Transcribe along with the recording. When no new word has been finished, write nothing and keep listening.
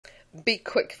Be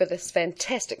quick for this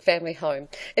fantastic family home.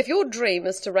 If your dream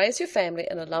is to raise your family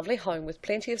in a lovely home with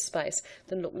plenty of space,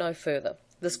 then look no further.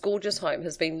 This gorgeous home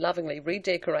has been lovingly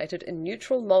redecorated in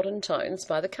neutral modern tones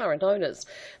by the current owners.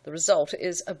 The result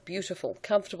is a beautiful,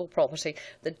 comfortable property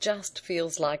that just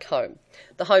feels like home.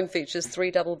 The home features 3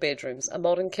 double bedrooms, a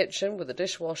modern kitchen with a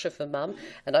dishwasher for mum,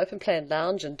 an open-plan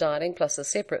lounge and dining, plus a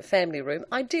separate family room,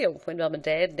 ideal when mum and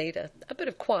dad need a bit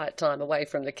of quiet time away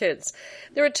from the kids.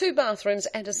 There are 2 bathrooms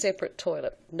and a separate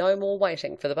toilet. No more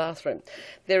waiting for the bathroom.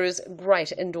 There is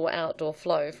great indoor-outdoor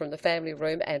flow from the family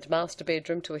room and master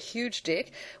bedroom to a huge deck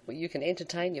where you can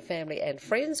entertain your family and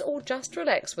friends or just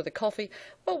relax with a coffee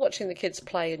while watching the kids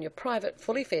play in your private,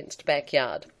 fully fenced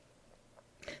backyard.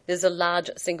 There's a large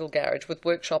single garage with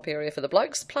workshop area for the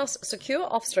blokes, plus secure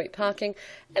off-street parking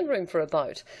and room for a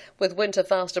boat. With winter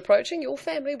fast approaching, your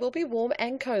family will be warm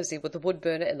and cosy with a wood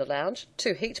burner in the lounge,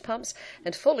 2 heat pumps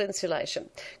and full insulation.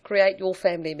 Create your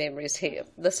family memories here.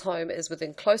 This home is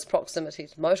within close proximity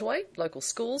to motorway, local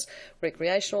schools,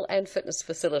 recreational and fitness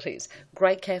facilities,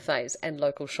 great cafes and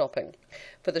local shopping.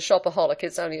 For the shopaholic,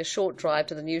 it's only a short drive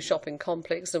to the new shopping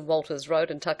complex in Walters Road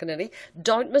in Takanini.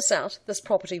 Don't miss out. This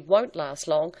property won't last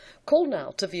long. Call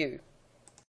now to view.